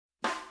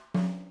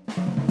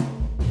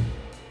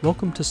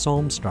Welcome to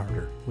Psalm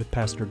Starter with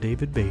Pastor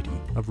David Beatty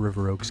of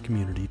River Oaks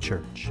Community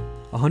Church.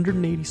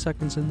 180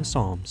 seconds in the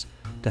Psalms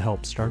to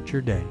help start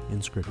your day in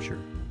Scripture.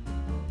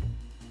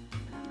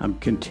 I'm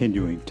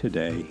continuing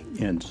today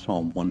in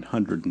Psalm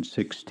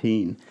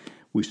 116.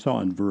 We saw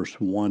in verse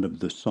 1 of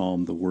the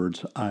psalm the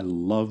words, "I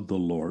love the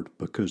Lord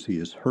because he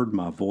has heard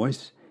my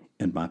voice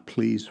and my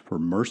pleas for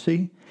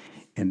mercy."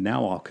 And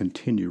now I'll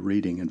continue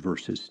reading in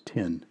verses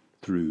 10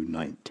 through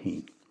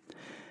 19.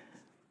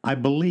 I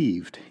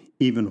believed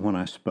even when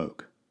I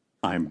spoke.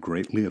 I am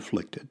greatly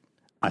afflicted.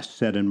 I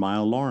said in my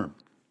alarm,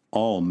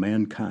 all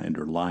mankind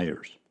are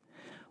liars.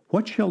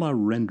 What shall I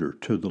render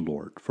to the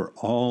Lord for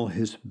all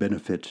his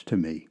benefits to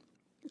me?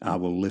 I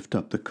will lift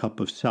up the cup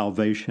of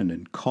salvation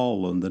and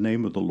call on the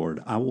name of the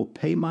Lord. I will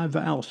pay my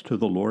vows to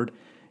the Lord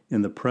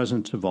in the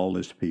presence of all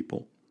his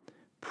people.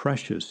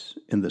 Precious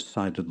in the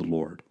sight of the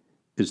Lord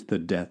is the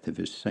death of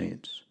his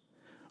saints.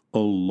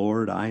 O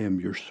Lord, I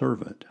am your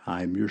servant.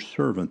 I am your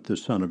servant, the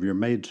son of your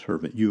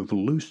maidservant. You have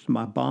loosed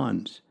my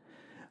bonds.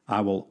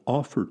 I will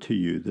offer to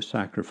you the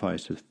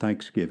sacrifice of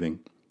thanksgiving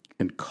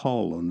and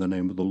call on the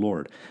name of the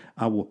Lord.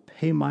 I will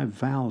pay my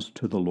vows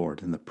to the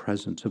Lord in the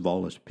presence of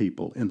all his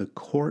people, in the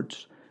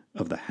courts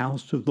of the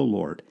house of the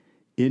Lord,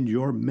 in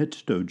your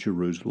midst, O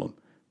Jerusalem.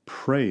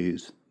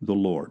 Praise the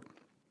Lord.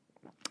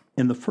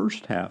 In the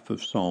first half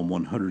of Psalm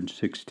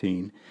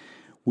 116,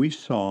 we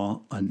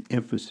saw an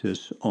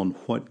emphasis on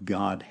what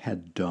God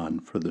had done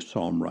for the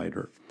psalm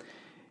writer.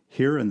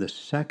 Here in the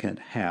second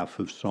half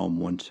of Psalm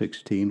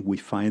 116, we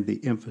find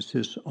the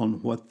emphasis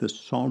on what the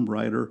psalm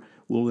writer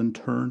will in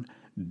turn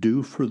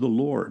do for the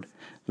Lord.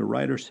 The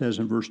writer says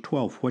in verse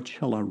 12, "What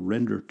shall I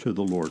render to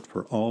the Lord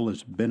for all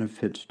his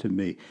benefits to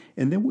me?"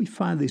 And then we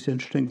find these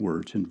interesting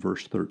words in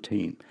verse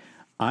 13.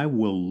 "I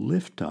will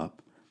lift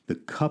up the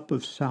cup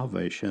of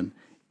salvation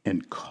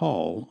and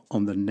call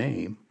on the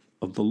name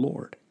of the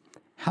Lord."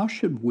 How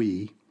should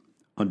we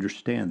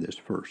understand this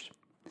verse?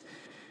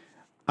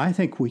 I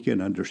think we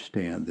can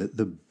understand that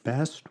the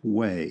best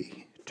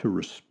way to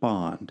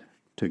respond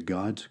to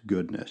God's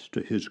goodness,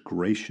 to his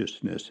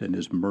graciousness and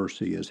his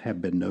mercy, as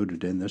have been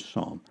noted in this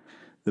psalm,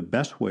 the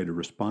best way to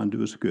respond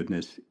to his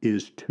goodness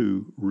is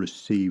to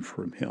receive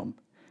from him,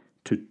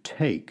 to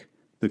take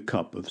the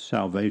cup of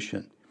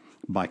salvation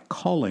by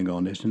calling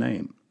on his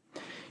name.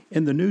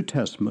 In the New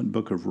Testament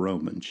book of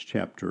Romans,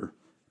 chapter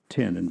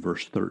 10 and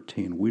verse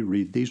 13, we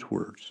read these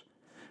words,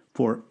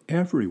 "For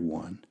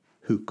everyone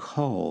who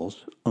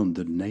calls on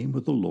the name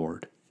of the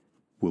Lord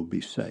will be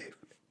saved."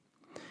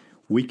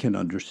 We can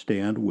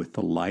understand with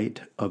the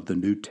light of the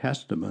New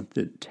Testament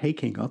that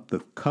taking up the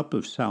cup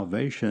of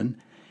salvation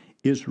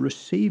is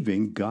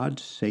receiving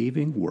God's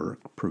saving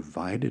work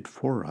provided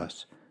for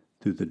us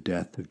through the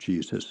death of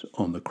Jesus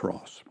on the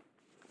cross.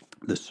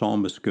 The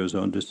psalmist goes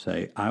on to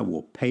say, "I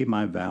will pay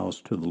my vows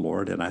to the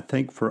Lord," and I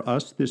think for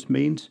us this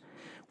means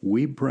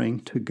we bring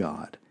to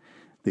God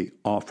the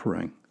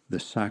offering, the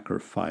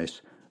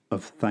sacrifice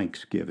of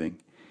thanksgiving.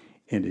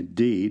 And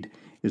indeed,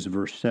 as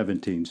verse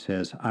 17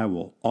 says, "I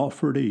will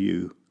offer to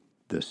you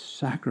the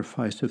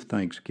sacrifice of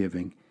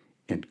thanksgiving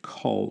and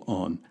call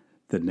on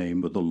the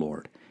name of the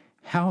Lord."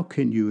 How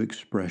can you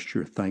express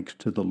your thanks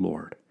to the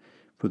Lord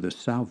for the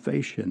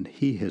salvation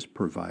he has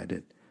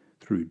provided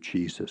through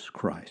Jesus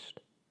Christ?